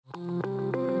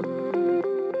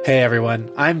Hey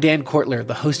everyone, I'm Dan Kortler,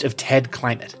 the host of TED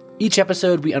Climate. Each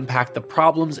episode, we unpack the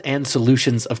problems and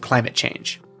solutions of climate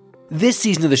change. This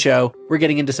season of the show, we're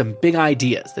getting into some big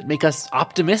ideas that make us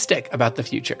optimistic about the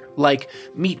future, like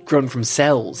meat grown from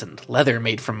cells and leather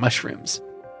made from mushrooms.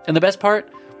 And the best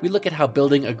part, we look at how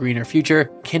building a greener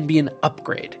future can be an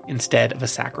upgrade instead of a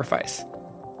sacrifice.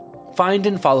 Find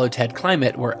and follow TED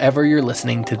Climate wherever you're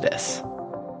listening to this.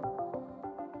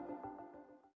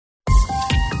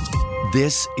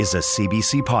 This is a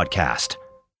CBC podcast.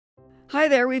 Hi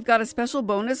there, we've got a special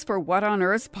bonus for What on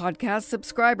Earth's podcast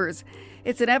subscribers.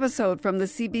 It's an episode from the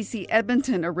CBC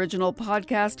Edmonton original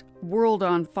podcast, World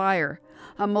on Fire,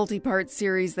 a multi-part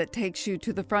series that takes you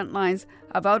to the front lines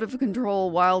of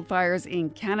out-of-control wildfires in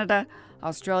Canada,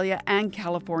 Australia, and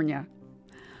California.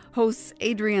 Hosts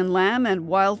Adrienne Lamb and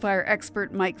wildfire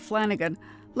expert Mike Flannigan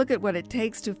look at what it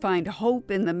takes to find hope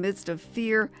in the midst of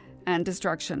fear and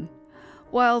destruction.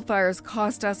 Wildfires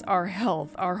cost us our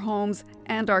health, our homes,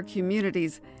 and our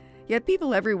communities. Yet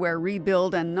people everywhere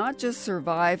rebuild and not just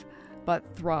survive, but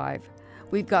thrive.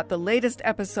 We've got the latest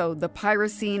episode, The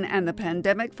Pyrocene and the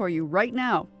Pandemic, for you right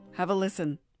now. Have a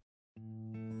listen.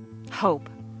 Hope.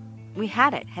 We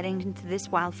had it heading into this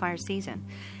wildfire season.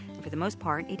 And for the most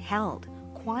part, it held,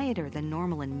 quieter than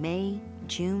normal in May,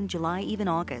 June, July, even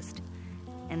August.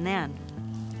 And then...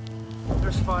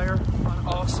 there's fire on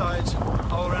all sides,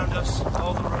 all around us,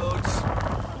 all the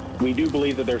roads. We do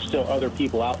believe that there's still other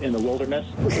people out in the wilderness.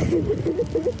 This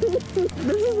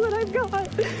is what I've got.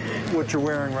 What you're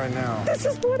wearing right now. This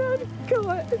is what I've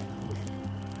got.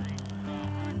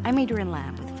 I'm Adrienne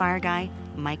Lamb with fire guy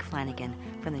Mike Flannigan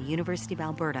from the University of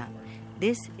Alberta.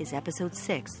 This is episode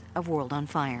 6 of World on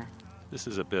Fire. This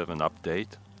is a bit of an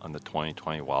update on the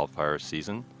 2020 wildfire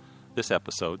season. This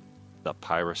episode, the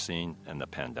pyrocene and the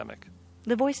pandemic.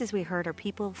 The voices we heard are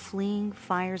people fleeing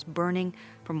fires burning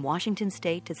from Washington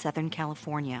state to Southern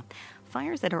California.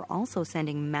 Fires that are also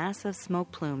sending massive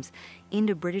smoke plumes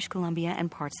into British Columbia and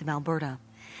parts of Alberta.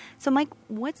 So, Mike,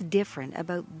 what's different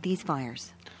about these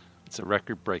fires? It's a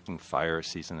record-breaking fire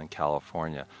season in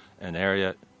California. An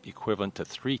area equivalent to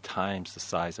 3 times the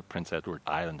size of Prince Edward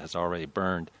Island has already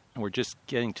burned. And we're just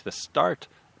getting to the start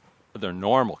of their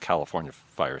normal California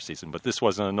fire season. But this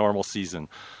wasn't a normal season.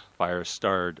 Fires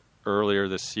started earlier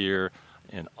this year.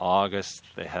 In August,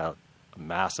 they had a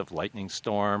massive lightning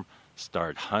storm,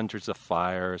 started hundreds of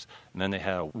fires, and then they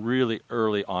had a really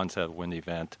early onset wind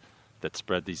event that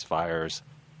spread these fires.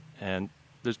 And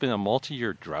there's been a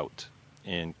multi-year drought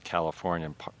in California,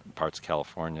 in parts of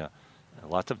California,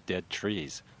 and lots of dead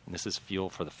trees, and this is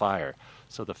fuel for the fire.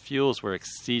 So the fuels were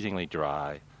exceedingly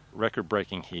dry,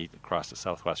 record-breaking heat across the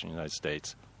southwestern United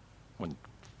States. When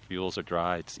fuels are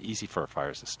dry, it's easy for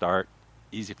fires to start,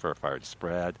 easy for a fire to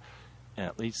spread, and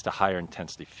it leads to higher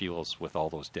intensity fuels with all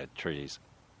those dead trees.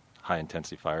 High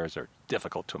intensity fires are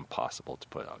difficult to impossible to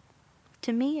put out.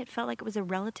 To me, it felt like it was a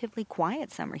relatively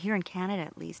quiet summer, here in Canada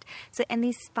at least. And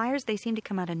these fires, they seem to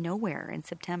come out of nowhere in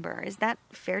September. Is that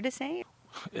fair to say?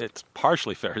 It's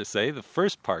partially fair to say. The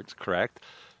first part's correct.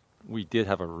 We did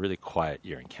have a really quiet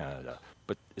year in Canada,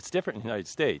 but it's different in the United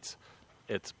States.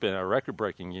 It's been a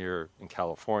record-breaking year in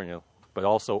California, but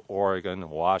also Oregon,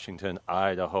 Washington,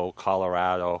 Idaho,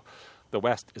 Colorado. The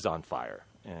West is on fire,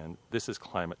 and this is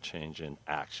climate change in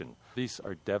action. These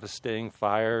are devastating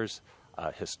fires,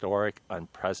 historic,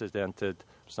 unprecedented.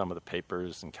 Some of the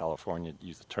papers in California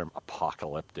use the term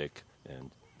apocalyptic, and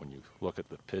when you look at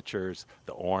the pictures,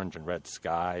 the orange and red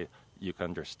sky, you can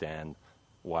understand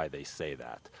why they say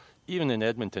that. Even in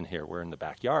Edmonton here, we're in the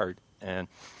backyard, and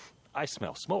I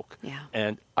smell smoke. Yeah.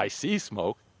 And I see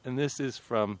smoke, and this is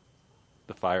from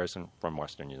the fires from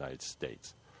western United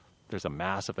States. There's a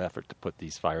massive effort to put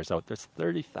these fires out. There's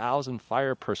 30,000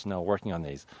 fire personnel working on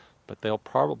these, but they'll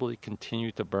probably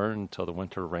continue to burn until the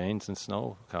winter rains and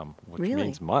snow come, which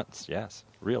means months. Yes,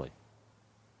 really.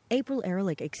 April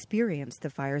Ehrlich experienced the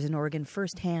fires in Oregon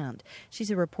firsthand.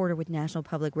 She's a reporter with National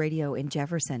Public Radio in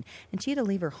Jefferson, and she had to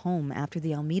leave her home after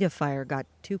the Almeda fire got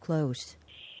too close.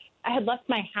 I had left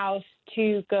my house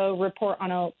to go report on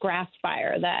a grass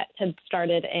fire that had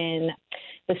started in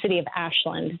the city of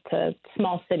Ashland. It's a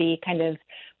small city kind of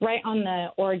right on the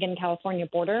Oregon-California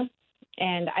border.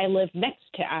 And I live next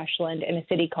to Ashland in a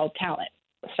city called Talent.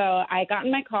 So I got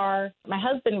in my car. My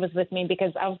husband was with me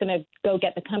because I was going to go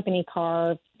get the company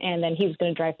car, and then he was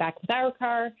going to drive back with our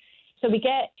car. So we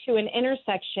get to an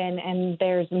intersection, and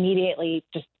there's immediately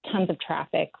just tons of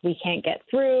traffic. We can't get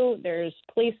through. There's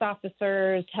police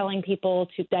officers telling people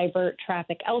to divert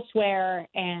traffic elsewhere.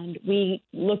 And we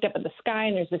looked up at the sky,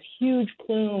 and there's this huge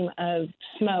plume of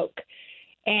smoke.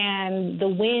 And the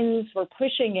winds were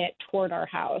pushing it toward our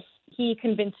house. he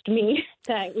convinced me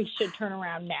that we should turn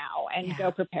around now and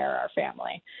go prepare our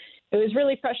family. It was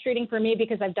really frustrating for me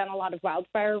because I've done a lot of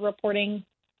wildfire reporting.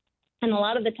 And a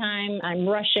lot of the time I'm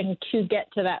rushing to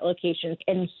get to that location.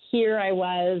 And here I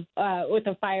was with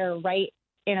a fire right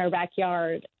in our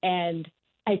backyard, and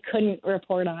I couldn't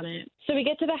report on it. So we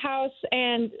get to the house,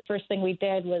 and first thing we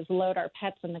did was load our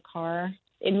pets in the car.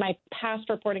 In my past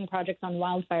reporting projects on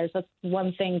wildfires, that's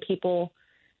one thing people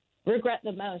regret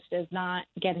the most, is not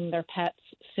getting their pets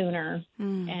sooner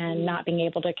and not being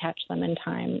able to catch them in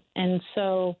time. And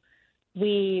so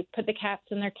we put the cats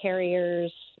in their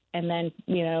carriers and then,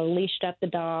 leashed up the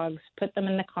dogs, put them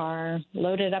in the car,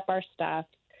 loaded up our stuff.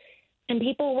 And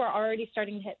people were already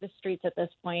starting to hit the streets at this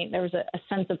point. There was a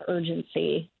sense of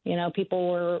urgency.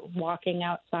 People were walking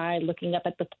outside, looking up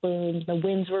at the plumes. The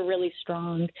winds were really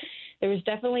strong. There was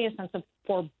definitely a sense of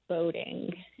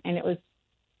foreboding, and it was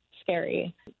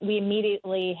scary. We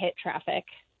immediately hit traffic,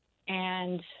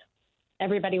 and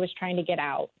everybody was trying to get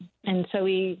out. And so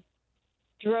we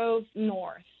drove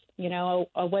north,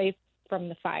 away from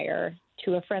the fire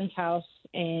to a friend's house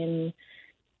in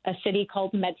a city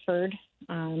called Medford.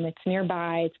 It's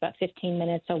nearby. It's about 15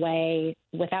 minutes away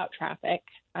without traffic.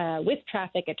 With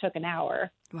traffic, it took an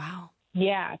hour. Wow.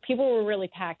 Yeah, people were really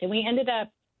packed. And we ended up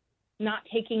not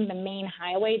taking the main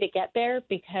highway to get there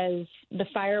because the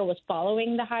fire was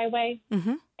following the highway,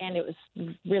 and it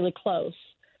was really close.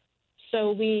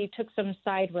 So we took some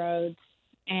side roads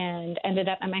and ended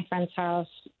up at my friend's house.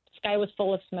 The sky was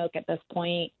full of smoke at this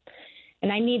point,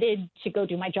 and I needed to go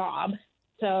do my job.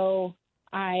 So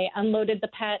I unloaded the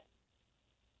pet,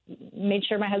 made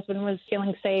sure my husband was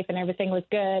feeling safe and everything was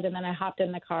good, and then I hopped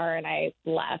in the car and I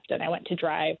left, and I went to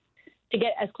drive to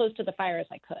get as close to the fire as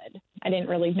I could. I didn't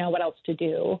really know what else to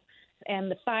do. And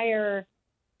the fire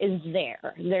is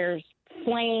there. There's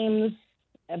flames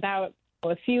about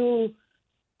a few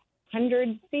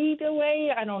 100 feet away.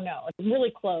 I don't know. It's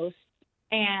really close.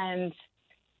 And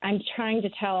I'm trying to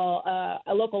tell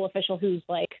a local official who's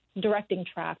directing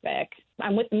traffic.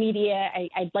 I'm with the media.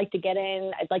 I'd like to get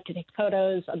in. I'd like to take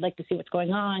photos. I'd like to see what's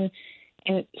going on.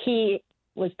 And he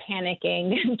was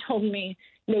panicking and told me,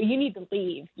 no, you need to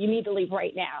leave. You need to leave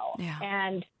right now. Yeah.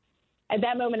 And at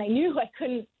that moment, I knew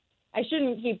I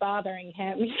shouldn't keep bothering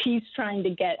him. He's trying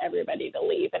to get everybody to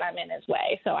leave, and I'm in his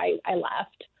way. So I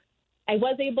left. I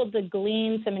was able to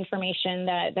glean some information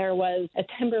that there was a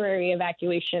temporary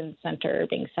evacuation center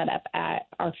being set up at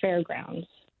our fairgrounds,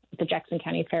 the Jackson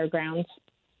County Fairgrounds.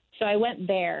 So I went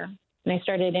there, and I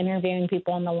started interviewing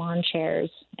people in the lawn chairs,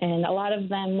 and a lot of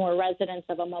them were residents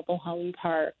of a mobile home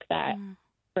park that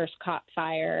first caught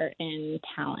fire in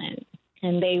Talent.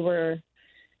 And they were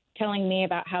telling me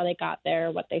about how they got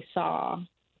there, what they saw,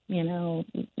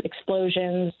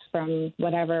 explosions from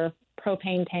whatever,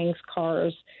 propane tanks,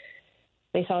 cars.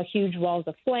 They saw huge walls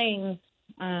of flames.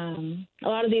 A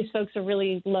lot of these folks are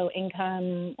really low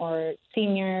income or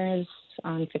seniors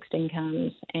on fixed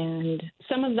incomes, and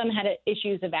some of them had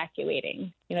issues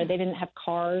evacuating. They didn't have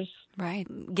cars. Right.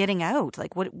 Getting out.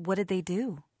 What did they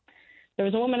do? There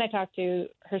was a woman I talked to.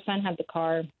 Her son had the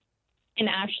car in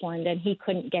Ashland, and he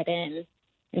couldn't get in,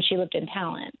 and she lived in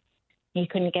Talent. He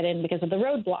couldn't get in because of the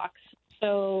roadblocks.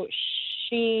 So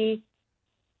she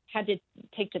had to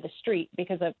take to the street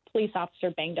because a police officer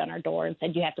banged on her door and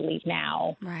said, you have to leave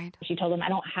now. Right. She told him, I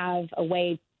don't have a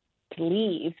way to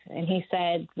leave. And he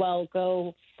said, well,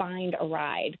 go find a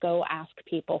ride. Go ask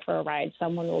people for a ride.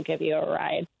 Someone will give you a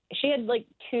ride. She had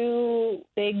 2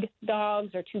 big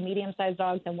dogs or 2 medium-sized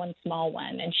dogs and 1 small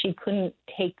one, and she couldn't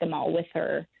take them all with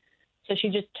her. So she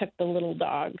just took the little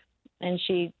dog, and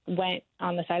she went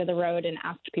on the side of the road and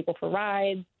asked people for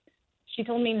rides. She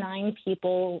told me 9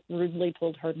 people rudely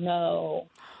told her no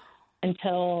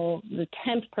until the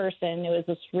 10th person, it was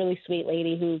this really sweet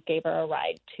lady who gave her a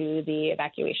ride to the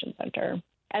evacuation center.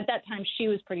 At that time, she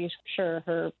was pretty sure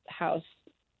her house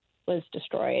was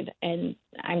destroyed, and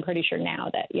I'm pretty sure now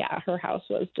that, her house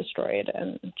was destroyed,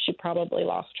 and she probably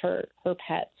lost her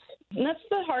pets. And that's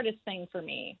the hardest thing for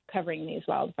me covering these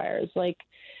wildfires.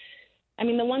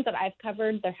 The ones that I've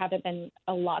covered, there haven't been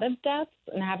a lot of deaths,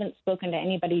 and I haven't spoken to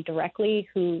anybody directly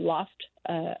who lost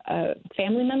a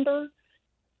family member.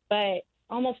 But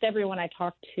almost everyone I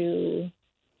talk to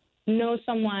knows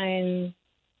someone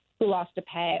who lost a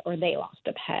pet or they lost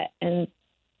a pet, and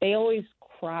they always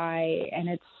cry, and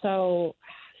it's so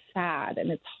sad,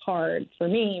 and it's hard for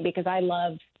me because I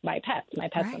love my pets. My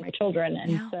pets are my children,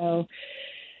 and so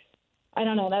I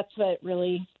don't know. That's what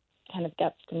really kind of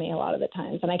gets to me a lot of the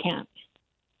times, and I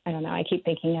don't know. I keep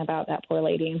thinking about that poor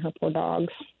lady and her poor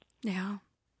dogs. Yeah.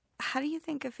 How do you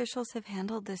think officials have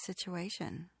handled this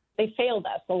situation? They failed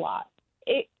us a lot.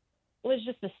 It was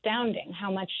just astounding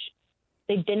how much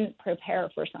they didn't prepare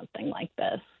for something like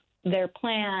this. Their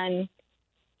plan,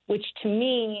 which to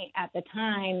me at the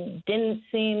time didn't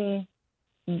seem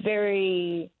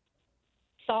very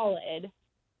solid,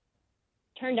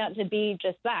 turned out to be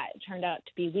just that. It turned out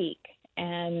to be weak.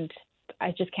 And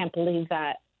I just can't believe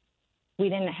that we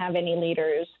didn't have any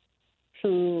leaders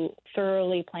who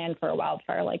thoroughly planned for a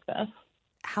wildfire like this.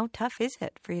 How tough is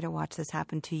it for you to watch this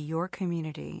happen to your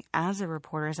community as a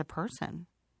reporter, as a person?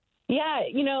 Yeah,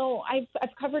 you know,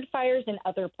 I've covered fires in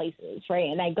other places, right?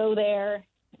 And I go there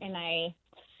and I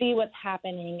see what's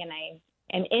happening and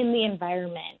I am in the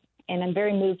environment and I'm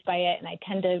very moved by it and I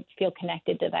tend to feel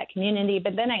connected to that community.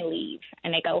 But then I leave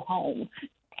and I go home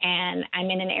and I'm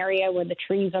in an area where the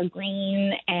trees are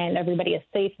green and everybody is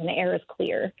safe and the air is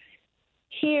clear.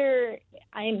 Here,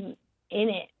 I'm in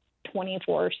it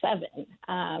 24/7.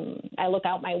 I look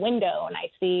out my window and I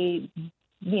see,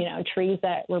 you know, trees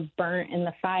that were burnt in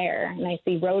the fire, and I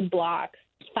see roadblocks,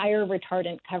 fire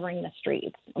retardant covering the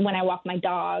streets. When I walk my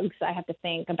dogs, I have to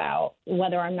think about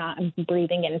whether I'm not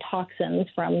breathing in toxins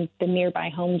from the nearby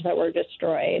homes that were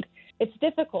destroyed. It's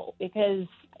difficult because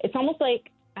it's almost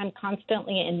like I'm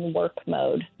constantly in work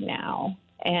mode now,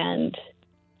 and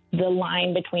the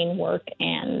line between work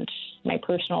and my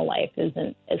personal life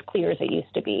isn't as clear as it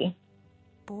used to be.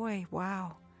 Boy,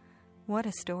 wow. What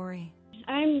a story.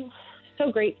 I'm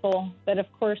so grateful, but of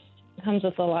course comes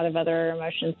with a lot of other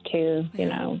emotions too, you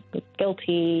know,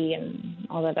 guilty and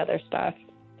all that other stuff.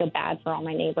 Feel bad for all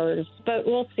my neighbors, but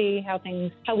we'll see how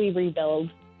we rebuild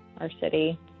our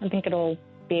city. I think it'll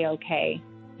be okay.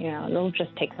 You know, it'll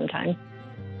just take some time.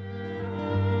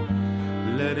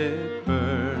 Let it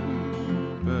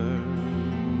burn, burn, burn.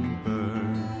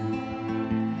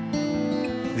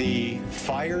 The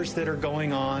fires that are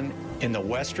going on in the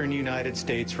western United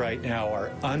States right now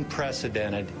are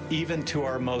unprecedented, even to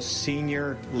our most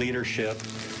senior leadership.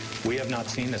 We have not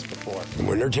seen this before.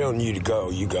 When they're telling you to go,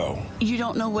 you go. You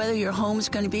don't know whether your home's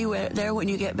going to be there when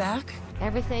you get back?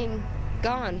 Everything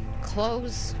gone.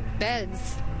 Clothes,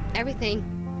 beds, everything.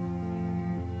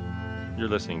 You're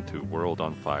listening to World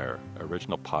on Fire,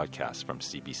 original podcast from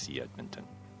CBC Edmonton.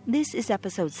 This is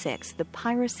episode 6, The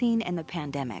Pyrocene and the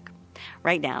Pandemic.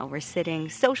 Right now, we're sitting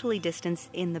socially distanced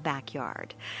in the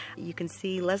backyard. You can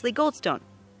see Leslie Goldstone.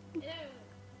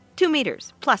 2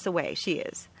 meters plus away she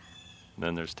is. And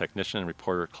then there's technician and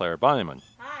reporter Claire Bonneman.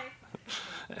 Hi.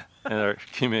 And our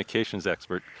communications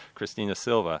expert, Christina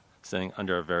Silva, sitting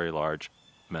under a very large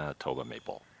Manitoba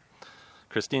maple.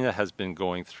 Christina has been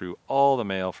going through all the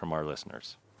mail from our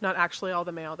listeners. Not actually all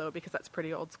the mail, though, because that's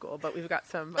pretty old school, but we've got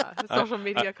some social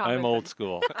media comments. I'm old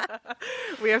school.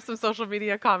 We have some social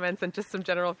media comments and just some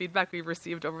general feedback we've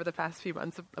received over the past few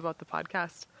months about the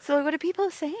podcast. So what are people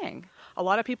saying? A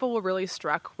lot of people were really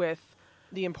struck with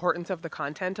the importance of the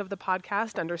content of the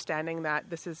podcast, understanding that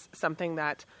this is something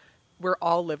that we're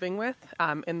all living with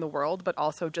in the world, but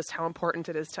also just how important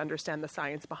it is to understand the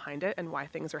science behind it and why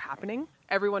things are happening.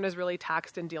 Everyone is really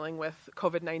taxed in dealing with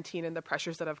COVID-19 and the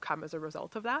pressures that have come as a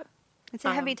result of that. It's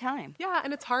a heavy time. Yeah,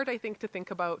 and it's hard, I think, to think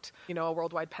about, you know, a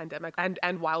worldwide pandemic and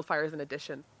wildfires in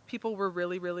addition. People were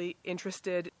really, really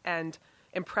interested and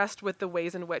impressed with the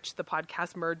ways in which the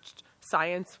podcast merged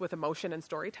science with emotion and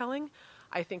storytelling.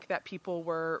 I think that people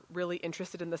were really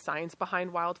interested in the science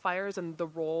behind wildfires and the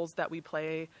roles that we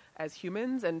play as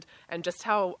humans and just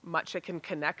how much it can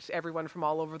connect everyone from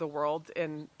all over the world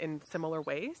in similar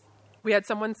ways. We had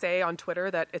someone say on Twitter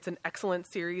that it's an excellent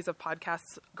series of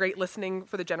podcasts, great listening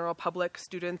for the general public,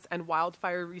 students, and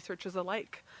wildfire researchers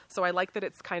alike. So I like that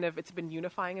it's been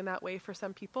unifying in that way for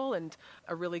some people and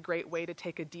a really great way to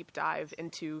take a deep dive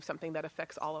into something that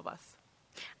affects all of us.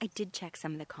 I did check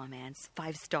some of the comments.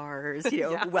 5 stars, you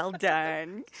know, well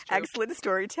done. Excellent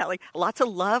storytelling. Lots of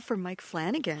love for Mike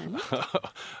Flannigan.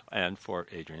 And for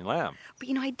Adrienne Lamb. But,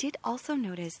 you know, I did also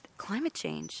notice climate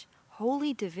change,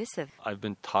 wholly divisive. I've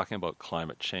been talking about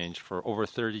climate change for over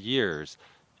 30 years,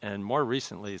 and more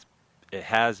recently it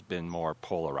has been more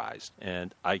polarized.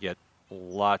 And I get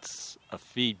lots of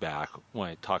feedback when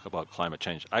I talk about climate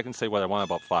change. I can say what I want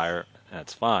about fire, and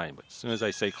that's fine. But as soon as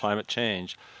I say climate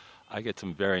change, I get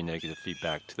some very negative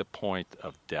feedback to the point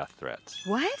of death threats.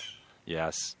 What?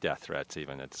 Yes, death threats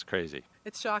even. It's crazy.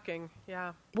 It's shocking,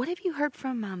 yeah. What have you heard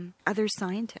from other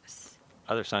scientists?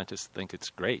 Other scientists think it's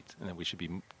great and that we should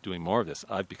be doing more of this.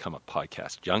 I've become a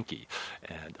podcast junkie,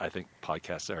 and I think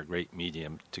podcasts are a great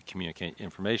medium to communicate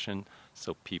information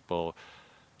so people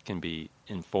can be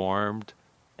informed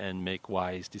and make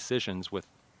wise decisions with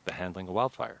the handling of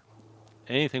wildfire.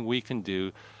 Anything we can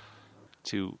do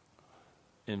to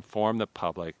inform the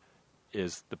public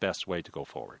is the best way to go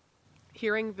forward.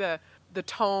 Hearing the the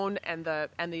tone and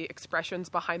the expressions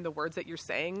behind the words that you're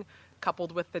saying,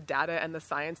 coupled with the data and the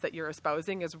science that you're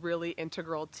espousing, is really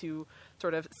integral to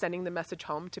sort of sending the message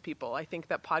home to people. I think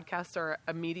that podcasts are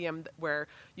a medium where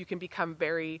you can become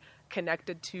very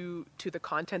connected to the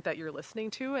content that you're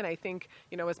listening to. And I think,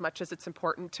 as much as it's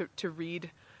important to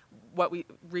read what we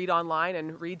read online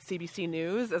and read CBC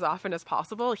News as often as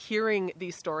possible, hearing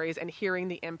these stories and hearing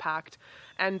the impact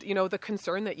and, the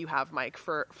concern that you have, Mike,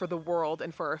 for the world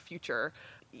and for our future,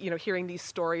 hearing these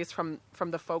stories from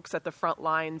the folks at the front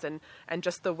lines and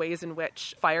just the ways in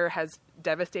which fire has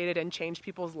devastated and changed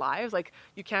people's lives. Like,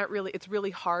 it's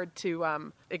really hard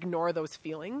to ignore those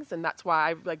feelings. And that's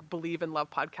why I believe and love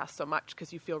podcasts so much,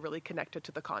 because you feel really connected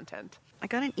to the content. I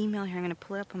got an email here. I'm going to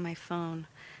pull it up on my phone.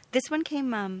 This one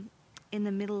came in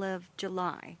the middle of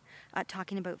July,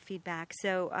 talking about feedback.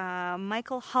 So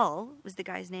Michael Hull was the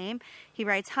guy's name. He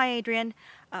writes, "Hi, Adrienne.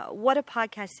 What a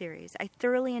podcast series. I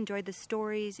thoroughly enjoyed the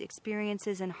stories,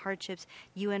 experiences, and hardships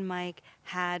you and Mike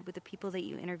had with the people that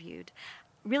you interviewed.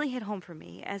 Really hit home for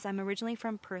me, as I'm originally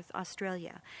from Perth,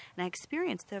 Australia, and I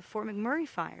experienced the Fort McMurray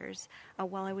fires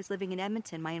while I was living in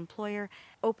Edmonton. My employer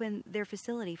opened their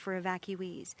facility for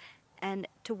evacuees, and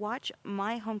to watch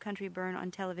my home country burn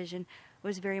on television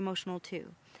was very emotional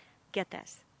too. Get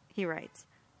this," he writes,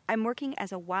 "I'm working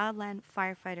as a wildland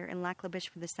firefighter in Lac La Biche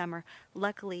for the summer.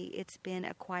 Luckily, it's been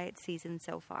a quiet season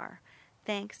so far.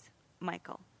 Thanks,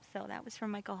 Michael." So that was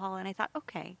from Michael Hall, and I thought,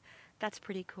 okay, that's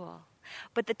pretty cool.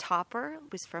 But the topper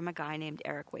was from a guy named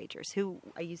Eric Wagers, who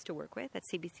I used to work with at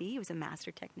CBC. He was a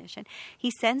master technician.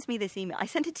 He sends me this email. I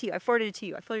sent it to you. I forwarded it to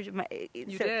you.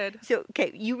 You did. So,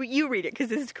 okay, you read it, because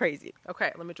this is crazy.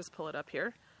 Okay, let me just pull it up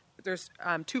here. There's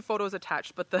 2 photos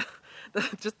attached, but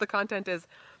the content is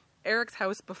Eric's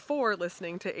house before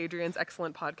listening to Adrienne's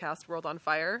excellent podcast, World on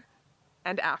Fire,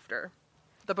 and after.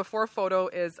 The before photo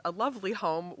is a lovely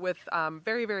home with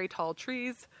very, very tall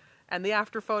trees, and the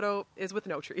after photo is with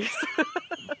no trees.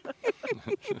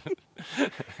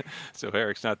 So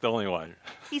Eric's not the only one.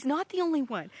 He's not the only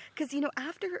one. Because,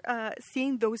 after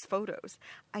seeing those photos,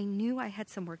 I knew I had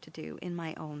some work to do in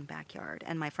my own backyard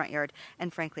and my front yard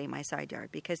and, frankly, my side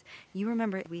yard. Because you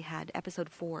remember we had episode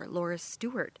 4, Laura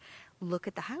Stewart, look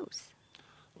at the house.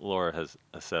 Laura has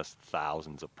assessed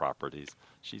thousands of properties.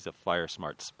 She's a fire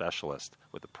smart specialist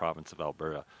with the province of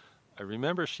Alberta. I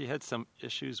remember she had some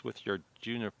issues with your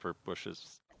juniper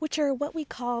bushes, which are what we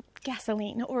call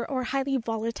gasoline or highly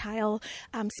volatile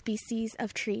species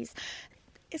of trees.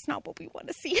 It's not what we want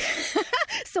to see.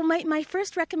 So my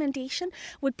first recommendation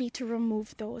would be to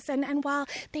remove those. And while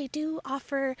they do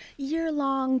offer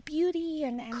year-long beauty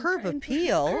and curb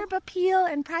appeal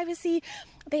and privacy,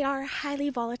 they are highly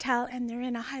volatile, and they're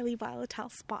in a highly volatile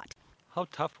spot. How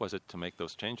tough was it to make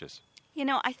those changes?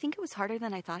 I think it was harder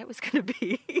than I thought it was going to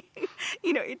be.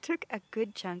 It took a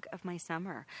good chunk of my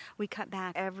summer. We cut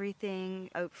back everything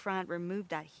out front, removed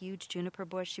that huge juniper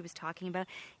bush she was talking about.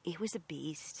 It was a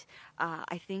beast.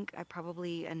 I think I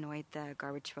probably annoyed the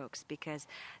garbage folks because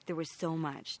there was so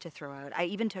much to throw out. I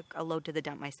even took a load to the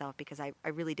dump myself because I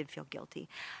really did feel guilty.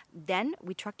 Then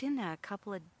we trucked in a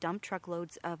couple of dump truck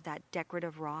loads of that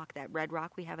decorative rock, that red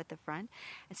rock we have at the front,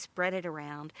 and spread it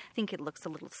around. I think it looks a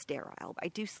little sterile. I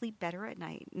do sleep better at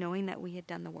night knowing that we had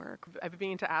done the work. I've been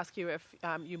meaning to ask you if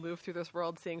you move through this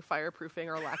world seeing fireproofing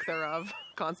or lack thereof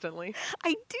constantly.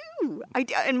 I do.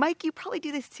 And Mike, you probably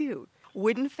do this too.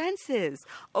 Wooden fences,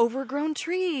 overgrown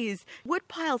trees, wood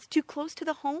piles too close to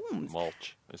the homes.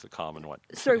 Mulch is a common one.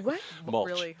 Sorry, what? Mulch.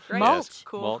 Really? Great. Mulch. Yes,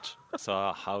 cool. Mulch. I saw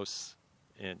a house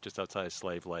just outside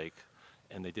Slave Lake,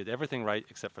 and they did everything right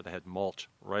except for they had mulch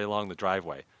right along the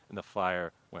driveway, and the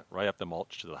fire went right up the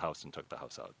mulch to the house and took the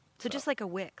house out. So just like a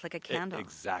wick, like a candle.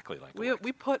 Exactly like a wick.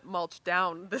 We put mulch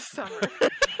down this summer.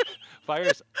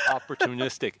 Fire's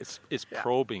opportunistic. It's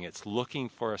probing. It's looking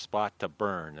for a spot to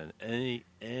burn, and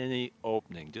any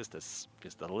opening, just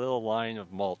a little line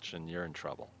of mulch, and you're in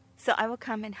trouble. So I will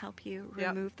come and help you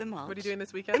remove the mulch. What are you doing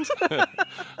this weekend?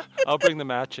 I'll bring the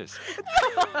matches.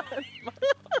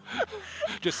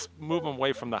 Just move them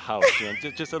away from the house.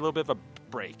 Just a little bit of a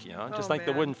break. Just like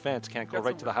the wooden fence can't go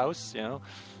right to the house.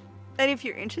 And if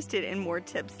you're interested in more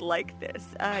tips like this,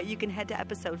 you can head to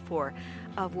episode 4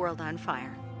 of World on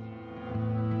Fire.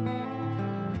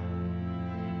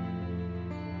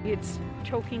 It's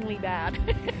chokingly bad.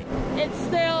 It's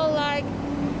still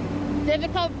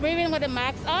difficult breathing with the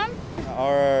mask on.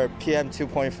 Our PM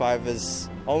 2.5 is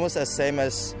almost the same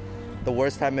as the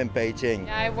worst time in Beijing.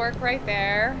 I work right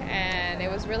there, and it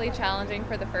was really challenging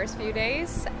for the first few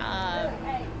days.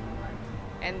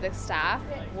 And the staff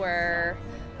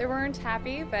weren't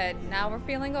happy, but now we're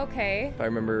feeling okay. I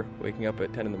remember waking up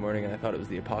at 10 in the morning and I thought it was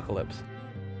the apocalypse.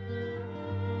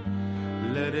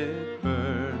 let it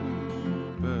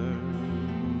burn,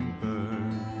 burn,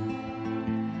 burn.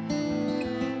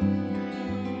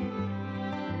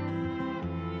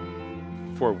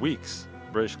 For weeks,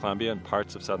 British Columbia and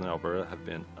parts of southern Alberta have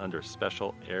been under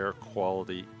special air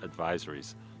quality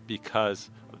advisories because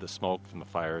of the smoke from the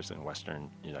fires in western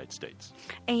United States.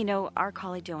 And you know, our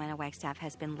colleague Joanna Wagstaff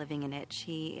has been living in it.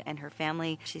 She and her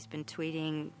family, she's been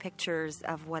tweeting pictures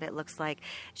of what it looks like.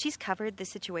 She's covered the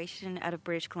situation out of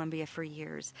British Columbia for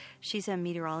years. She's a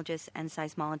meteorologist and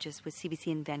seismologist with CBC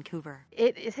in Vancouver.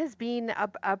 It has been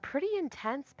a pretty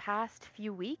intense past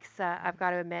few weeks, I've got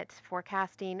to admit,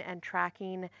 forecasting and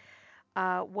tracking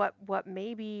what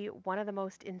may be one of the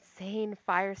most insane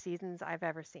fire seasons I've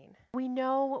ever seen. We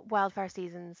know wildfire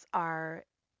seasons are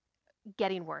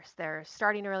getting worse. They're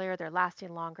starting earlier, they're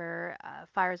lasting longer,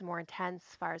 fires more intense,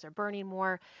 fires are burning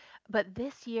more. But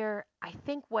this year, I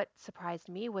think what surprised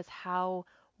me was how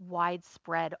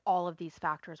widespread all of these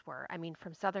factors were. I mean,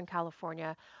 from Southern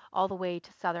California all the way to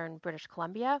Southern British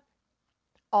Columbia,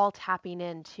 all tapping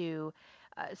into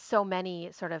so many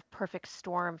sort of perfect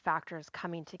storm factors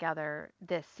coming together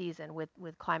this season with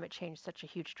climate change such a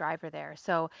huge driver there.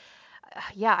 So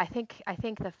yeah, I think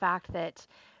the fact that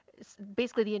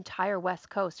basically the entire west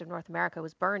coast of North America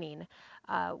was burning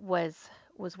was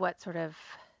what sort of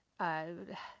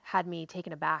had me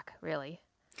taken aback, really.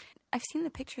 I've seen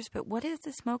the pictures, but what has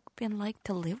the smoke been like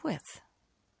to live with?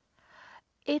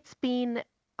 It's been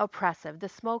oppressive. The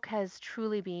smoke has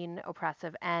truly been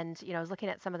oppressive. And, you know, I was looking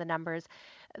at some of the numbers.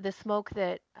 The smoke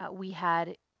that we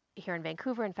had here in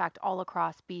Vancouver, in fact, all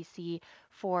across BC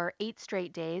for 8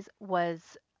 straight days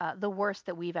was the worst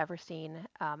that we've ever seen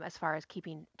as far as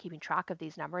keeping track of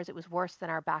these numbers. It was worse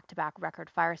than our back-to-back record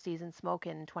fire season smoke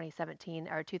in 2017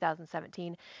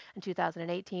 and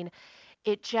 2018.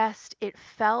 It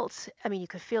felt, I mean, you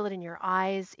could feel it in your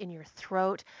eyes, in your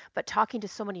throat, but talking to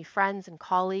so many friends and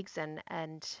colleagues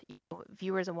and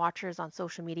viewers and watchers on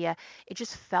social media, it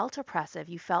just felt oppressive.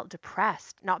 You felt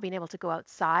depressed, not being able to go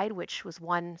outside, which was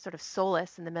one sort of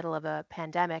solace in the middle of a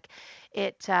pandemic.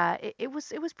 It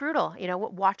was brutal. You know,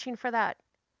 watching for that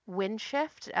wind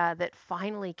shift that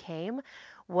finally came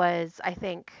was, I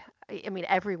think, I mean,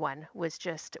 everyone was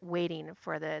just waiting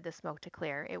for the smoke to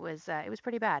clear. It was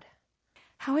pretty bad.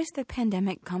 How has the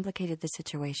pandemic complicated the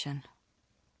situation?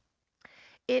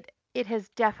 It has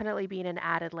definitely been an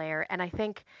added layer. And I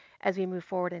think as we move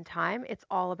forward in time, it's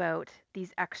all about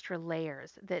these extra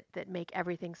layers that make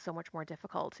everything so much more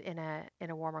difficult in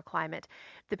a warmer climate.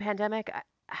 The pandemic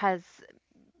has,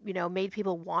 you know, made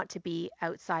people want to be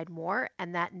outside more,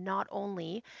 and that not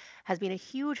only has been a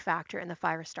huge factor in the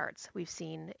fire starts we've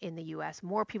seen in the US.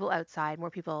 More people outside,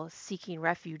 more people seeking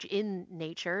refuge in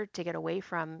nature to get away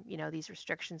from, you know, these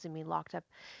restrictions and being locked up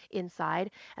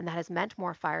inside, and that has meant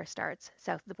more fire starts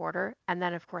south of the border. And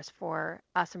then, of course, for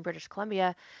us in British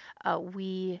Columbia,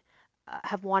 we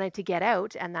have wanted to get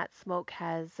out, and that smoke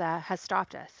has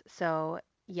stopped us. So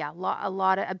yeah,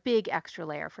 a big extra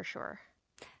layer for sure.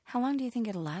 How long do you think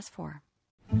it'll last for?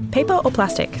 Paper or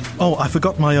plastic? Oh, I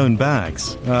forgot my own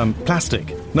bags.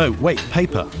 Plastic. No, wait,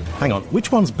 paper. Hang on,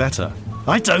 which one's better?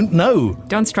 I don't know.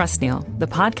 Don't stress, Neil. The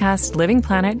podcast Living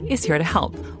Planet is here to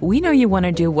help. We know you want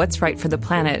to do what's right for the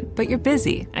planet, but you're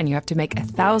busy and you have to make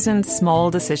 1,000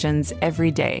 small decisions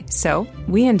every day. So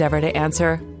we endeavor to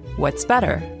answer, what's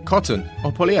better? Cotton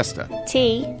or polyester?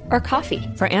 Tea or coffee?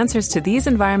 For answers to these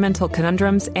environmental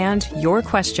conundrums and your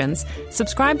questions,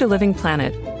 subscribe to Living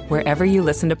Planet wherever you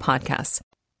listen to podcasts.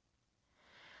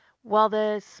 Well,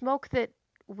 the smoke that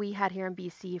we had here in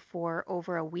BC for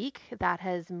over a week, that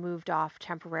has moved off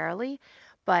temporarily.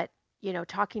 But, you know,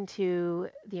 talking to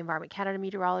the Environment Canada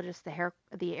meteorologists,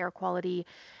 the air quality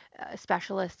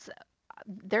specialists,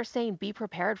 they're saying be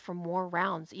prepared for more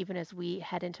rounds even as we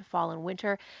head into fall and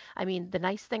winter. I mean, the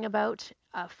nice thing about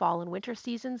fall and winter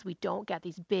seasons, we don't get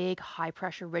these big high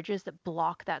pressure ridges that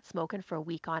block that smoke in for a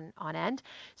week on end.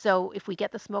 So if we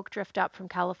get the smoke drift up from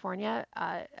California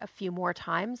a few more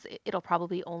times, it'll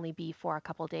probably only be for a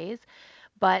couple days.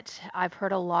 But I've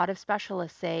heard a lot of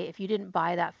specialists say if you didn't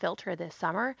buy that filter this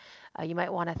summer, you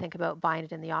might want to think about buying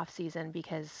it in the off season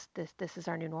because this is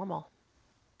our new normal.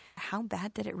 How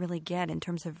bad did it really get in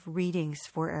terms of readings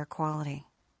for air quality?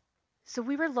 So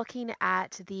we were looking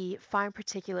at the fine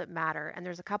particulate matter, and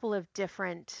there's a couple of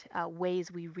different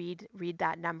ways we read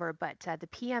that number, but the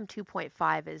PM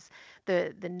 2.5 is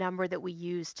the number that we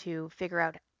use to figure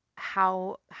out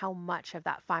how much of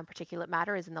that fine particulate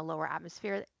matter is in the lower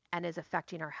atmosphere and is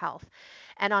affecting our health.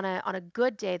 And on a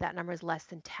good day, that number is less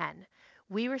than 10.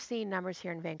 we were seeing numbers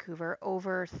here in Vancouver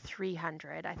over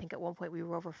 300. I think at one point we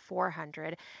were over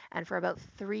 400. And for about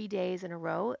 3 days in a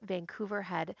row, Vancouver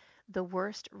had the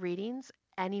worst readings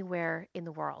anywhere in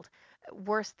the world.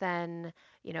 Worse than,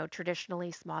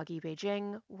 traditionally smoggy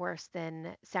Beijing, worse than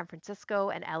San Francisco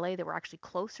and LA that were actually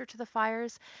closer to the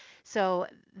fires. So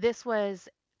this was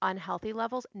unhealthy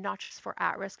levels, not just for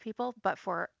at-risk people, but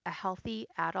for a healthy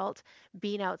adult,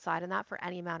 being outside in that for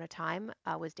any amount of time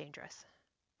was dangerous.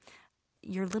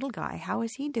 Your little guy, how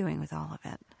is he doing with all of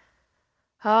it?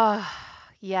 Oh,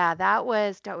 yeah,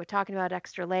 we're talking about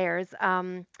extra layers.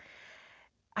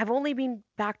 I've only been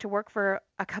back to work for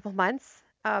a couple months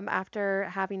after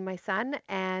having my son,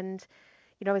 and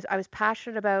I was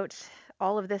passionate about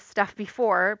all of this stuff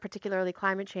before, particularly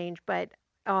climate change, but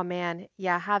oh man,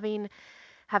 yeah, having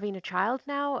a child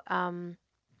now,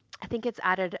 I think it's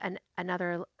added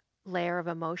another layer of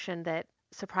emotion that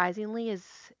surprisingly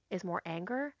is more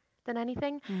anger than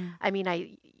anything. I mean,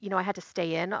 I had to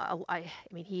stay in. I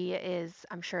mean, he is,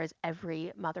 I'm sure, as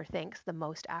every mother thinks, the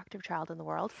most active child in the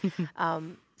world.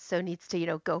 So needs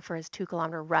to, go for his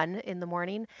 2-kilometer run in the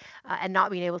morning, and not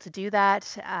being able to do that,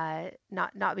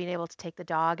 not being able to take the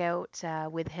dog out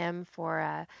with him for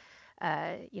a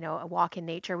walk in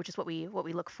nature, which is what we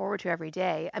look forward to every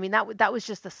day. I mean, that was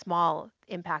just a small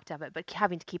impact of it, but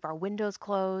having to keep our windows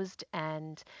closed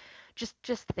and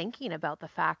just thinking about the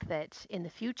fact that in the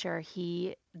future,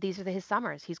 these are his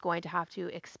summers. He's going to have to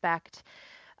expect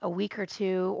a week or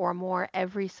two or more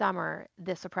every summer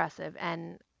this oppressive.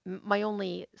 And my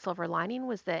only silver lining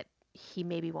was that he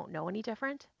maybe won't know any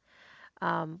different,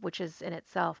 which is in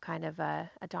itself kind of a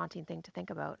daunting thing to think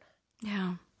about.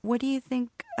 Yeah. What do you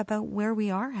think about where we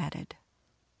are headed?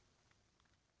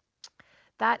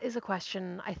 That is a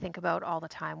question I think about all the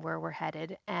time, where we're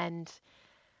headed. And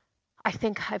I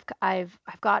think I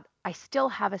still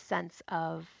have a sense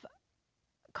of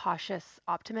cautious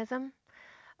optimism.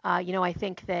 I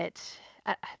think that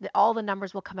all the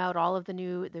numbers will come out, all of the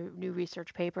new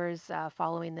research papers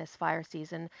following this fire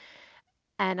season.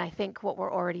 And I think what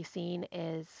we're already seeing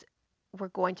is we're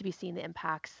going to be seeing the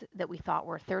impacts that we thought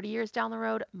were 30 years down the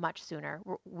road much sooner.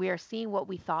 We are seeing what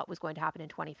we thought was going to happen in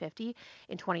 2050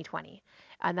 in 2020.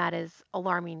 And that is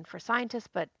alarming for scientists,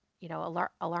 but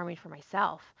alarming for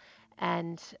myself.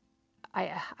 And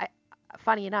I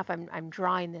funny enough, I'm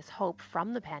drawing this hope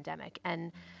from the pandemic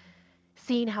and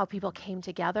seeing how people came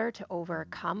together to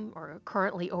overcome, or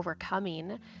currently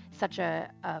overcoming, such a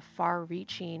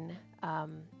far-reaching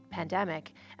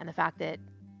pandemic, and the fact that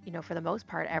for the most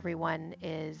part everyone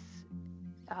is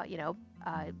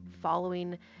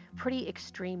following pretty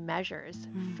extreme measures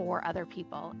for other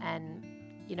people. And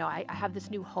I have this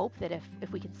new hope that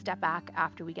if we can step back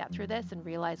after we get through this and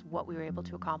realize what we were able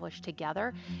to accomplish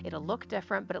together, it'll look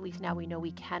different, but at least now we know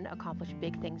we can accomplish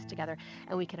big things together.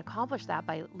 And we can accomplish that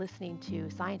by listening to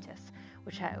scientists,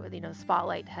 which, the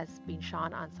spotlight has been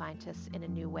shone on scientists in a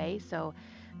new way. So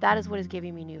that is what is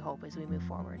giving me new hope as we move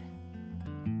forward.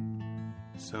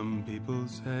 Some people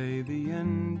say the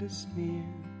end is near.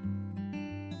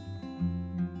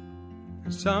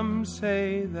 Some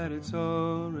say that it's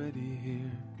already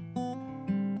here.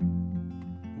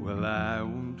 Well, I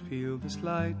won't feel the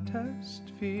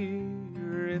slightest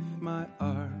fear if my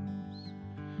arms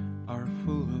are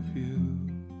full of you.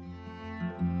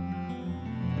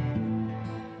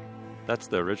 That's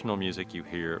the original music you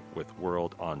hear with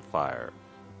World on Fire.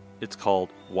 It's called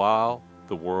While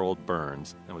the World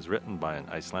Burns and was written by an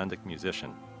Icelandic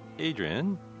musician.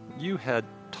 Adrienne, you had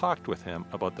talked with him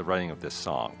about the writing of this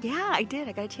song. Yeah, I did.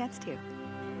 I got a chance to.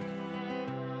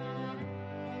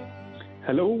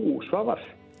 Hello, Svavar.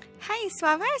 Hi,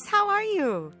 Svavars. How are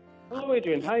you? Hello,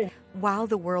 Adrienne. Hi. While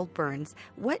the World Burns.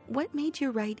 What made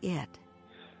you write it?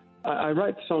 I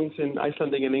write songs in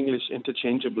Icelandic and English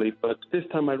interchangeably, but this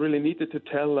time I really needed to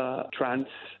tell a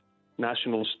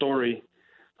transnational story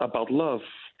about love,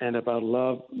 and about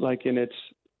love like in its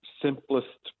simplest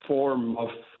form of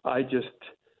I just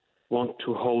want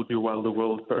to hold you while the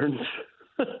world burns.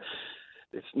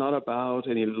 It's not about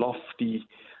any lofty,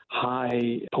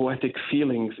 high, poetic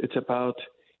feelings. It's about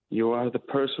you are the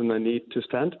person I need to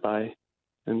stand by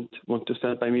and want to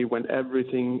stand by me when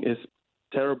everything is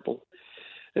terrible.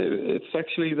 It's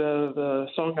actually the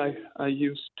song I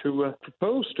used to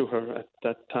propose to her at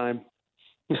that time.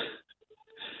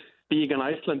 Being an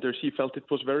Icelander, she felt it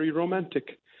was very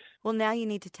romantic. Well, now you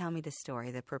need to tell me the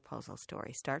story, the proposal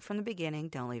story. Start from the beginning.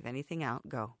 Don't leave anything out.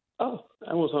 Go. Oh,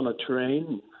 I was on a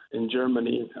train in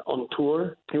Germany on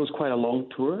tour. It was quite a long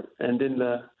tour. And in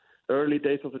the early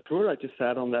days of the tour, I just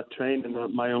sat on that train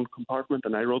in my own compartment,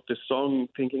 and I wrote this song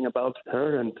thinking about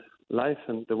her and life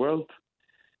and the world.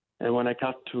 And when I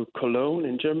got to Cologne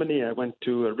in Germany, I went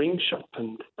to a ring shop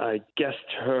and I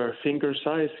guessed her finger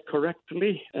size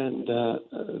correctly. And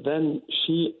then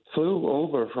she flew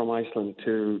over from Iceland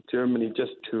to Germany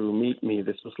just to meet me.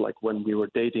 This was like when we were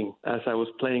dating. As I was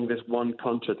playing this one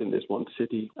concert in this one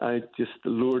city, I just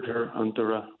lured her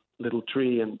under a little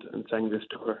tree and sang this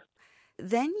to her.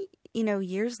 Then, you know,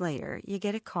 years later, you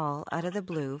get a call out of the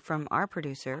blue from our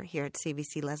producer here at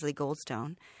CBC, Leslie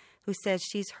Goldstone, who says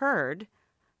she's heard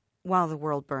While the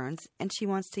World Burns, and she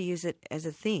wants to use it as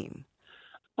a theme.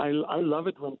 I love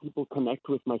it when people connect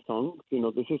with my songs. You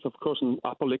know, this is, of course, an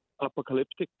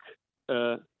apocalyptic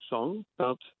song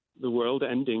about the world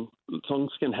ending.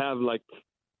 Songs can have, like,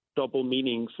 double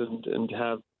meanings and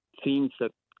have themes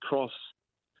that cross.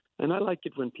 And I like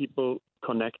it when people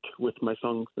connect with my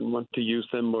songs and want to use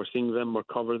them or sing them or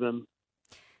cover them.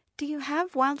 Do you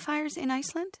have wildfires in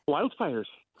Iceland? Wildfires?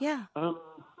 Yeah.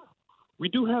 We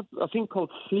do have a thing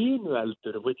called Flannigan,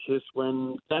 which is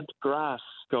when dead grass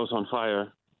goes on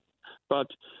fire. But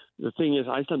the thing is,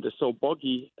 Iceland is so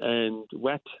boggy and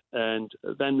wet, and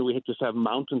then we just have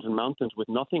mountains and mountains with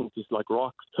nothing, just like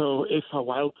rocks. So if a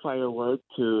wildfire were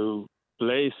to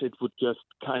blaze, it would just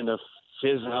kind of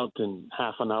fizz out in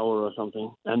half an hour or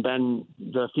something. And then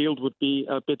the field would be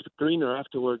a bit greener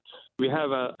afterwards. We have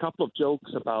a couple of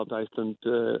jokes about Iceland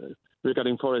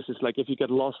regarding forests. It's like if you get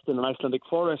lost in an Icelandic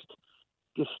forest,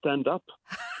 just stand up.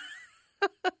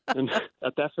 And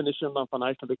a definition of an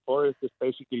Icelandic forest is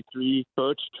basically 3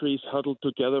 birch trees huddled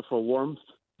together for warmth.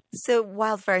 So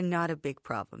wildfire not a big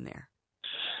problem there?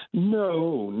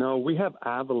 No. We have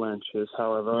avalanches,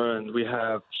 however, and we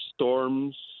have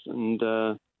storms, and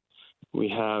we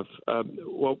have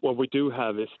what we do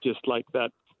have is just like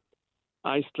that.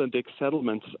 Icelandic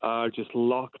settlements are just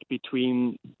locked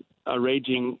between a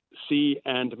raging sea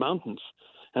and mountains.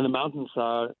 And the mountains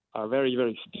are very,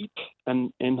 very steep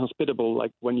and inhospitable.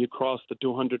 Like when you cross the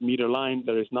 200-meter line,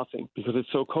 there is nothing because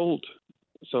it's so cold.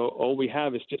 So all we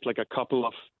have is just like a couple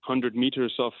of 100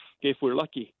 meters of, if we're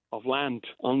lucky, of land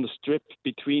on the strip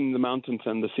between the mountains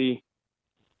and the sea.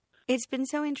 It's been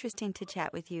so interesting to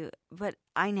chat with you, but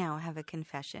I now have a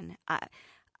confession.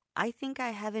 I think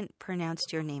I haven't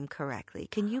pronounced your name correctly.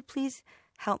 Can you please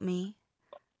help me?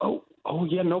 Oh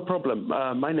yeah, no problem.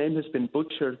 My name has been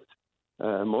butchered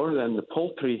more than the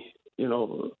poultry. You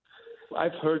know,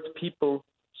 I've heard people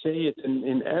say it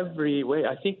in every way.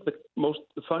 I think the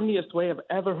funniest way I've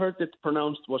ever heard it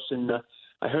pronounced was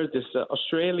I heard this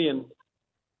Australian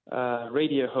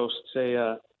radio host say,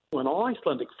 an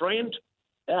Icelandic friend,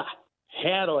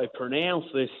 how do I pronounce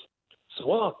this?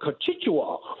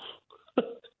 Kachichua,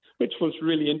 which was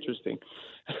really interesting.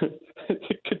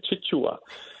 Kachichua.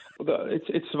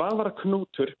 It's Svavar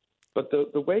Knutur, but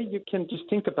the way you can just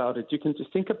think about it, you can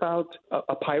just think about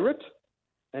a pirate,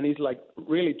 and he's like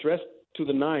really dressed to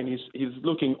the nine. He's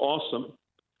looking awesome.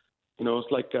 You know,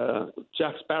 it's like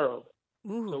Jack Sparrow.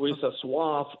 Ooh. So he's a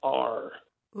Swavar.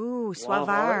 Ooh,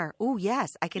 Swavar. Ooh,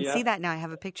 yes, I can see that now. I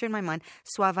have a picture in my mind.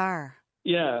 Swavar.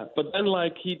 Yeah, but then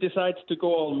like he decides to go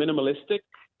all minimalistic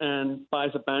and buys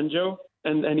a banjo,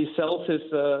 and he sells his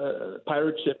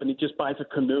pirate ship, and he just buys a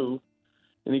canoe,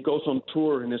 and he goes on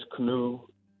tour in his canoe.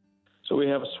 So we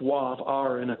have a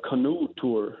Swavar in a canoe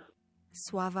tour.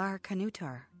 Swavar canoe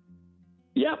tour.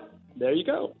 Yep, there you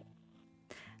go.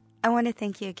 I want to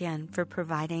thank you again for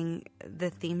providing the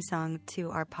theme song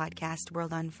to our podcast,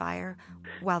 World on Fire,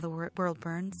 While the World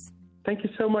Burns. Thank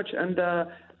you so much, and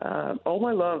all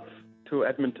my love to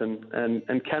Edmonton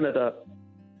and Canada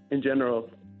in general.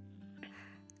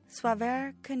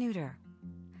 Swavar Knutur.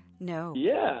 No.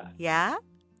 Yeah. Yeah?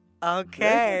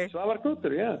 Okay. Swavar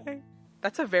Knutur, yeah.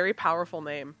 That's a very powerful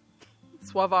name.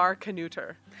 Swavar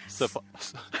Knutur.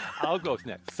 I'll go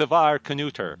next. Svavar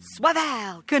Knutur.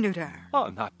 Swavar Knutur. Oh,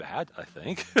 not bad, I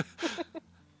think.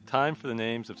 Time for the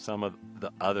names of some of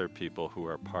the other people who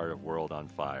are part of World on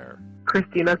Fire.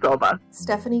 Christina Silva.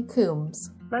 Stephanie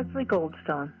Coombs. Leslie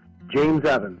Goldstone. James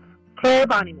Evans. Claire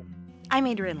Bonnyman. I'm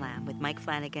Adrienne Lamb with Mike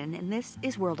Flannigan, and this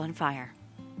is World on Fire.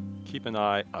 Keep an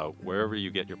eye out wherever you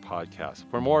get your podcasts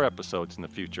for more episodes in the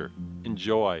future.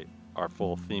 Enjoy our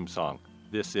full theme song.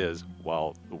 This is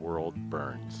While the World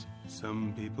Burns.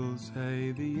 Some people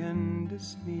say the end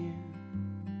is near.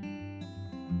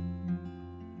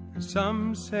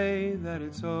 Some say that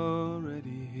it's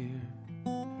already here.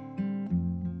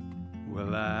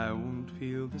 Well, I won't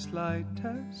feel the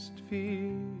slightest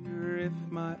fear if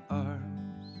my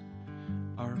arms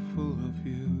are full of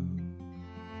you.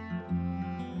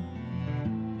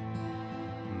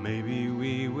 Maybe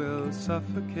we will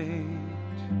suffocate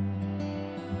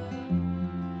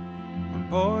on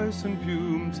poison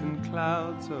fumes and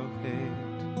clouds of hate.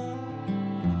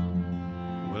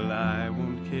 Well, I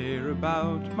won't care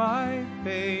about my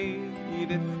fate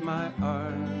if my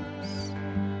arms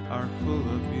are full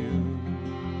of you.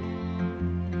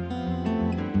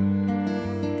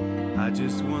 I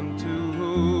just want to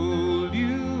hold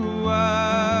you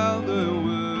while the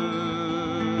world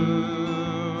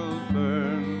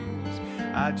burns.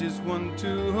 I just want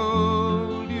to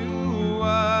hold you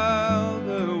while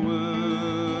the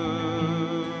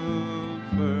world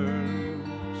burns.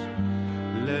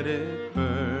 Let it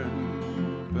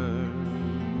burn,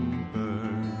 burn,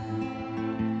 burn.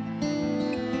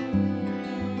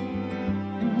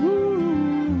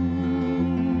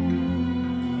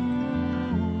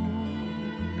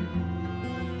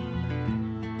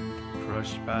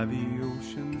 Crushed by the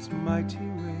ocean's mighty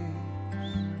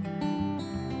waves,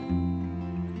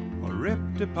 or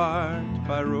ripped apart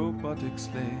by robotic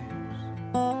slaves.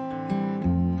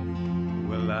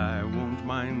 Well, I won't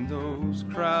mind those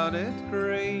crowded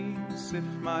graves if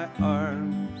my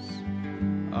arms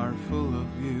are full of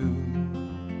you.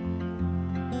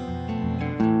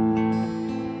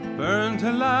 Burnt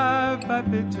alive by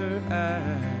bitter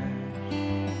ash,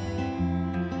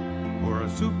 or a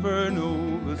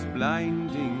supernova's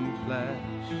blinding flash.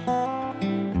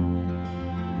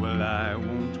 Well, I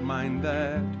won't mind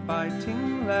that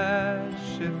biting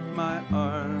lash if my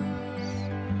arms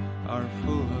are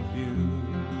full of you.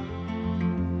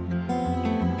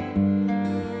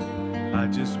 I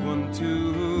just want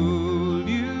to hold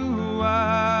you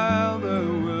while the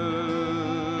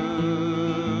world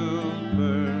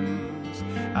burns.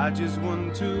 I just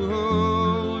want to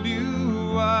hold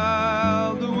you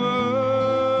while the world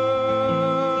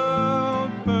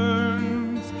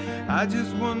burns. I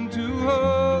just want to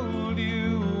hold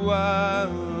you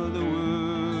while the world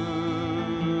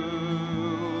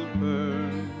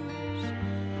burns.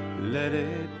 Let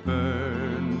it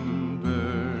burn,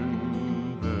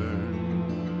 burn,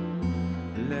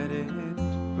 burn. Let it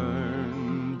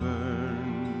burn, burn, burn.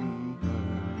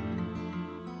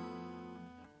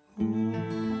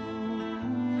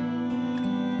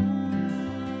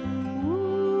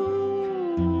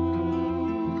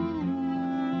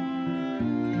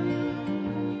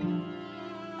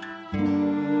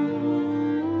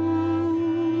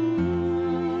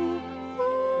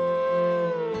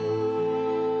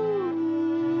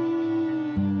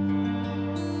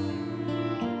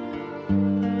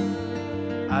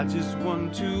 I just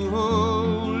want to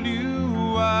hold you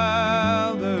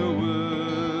while the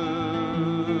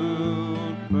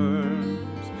world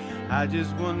burns. I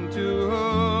just want to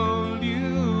hold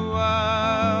you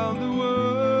while the world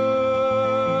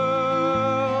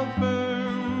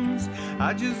burns.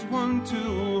 I just want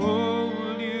to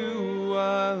hold you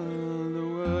while the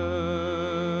world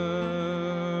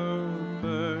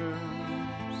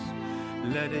burns.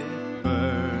 Let it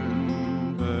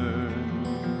burn, burn,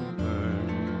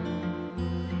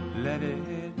 burn. Let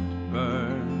it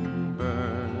burn,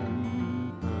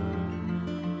 burn,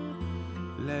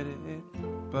 burn. Let it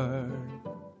burn,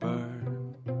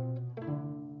 burn,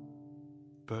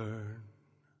 burn.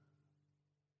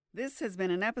 This has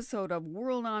been an episode of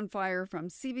World on Fire from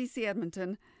CBC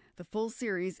Edmonton. The full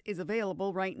series is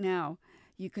available right now.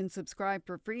 You can subscribe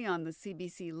for free on the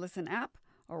CBC Listen app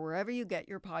or wherever you get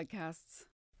your podcasts.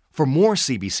 For more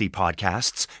CBC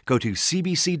podcasts, go to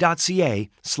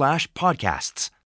cbc.ca/podcasts.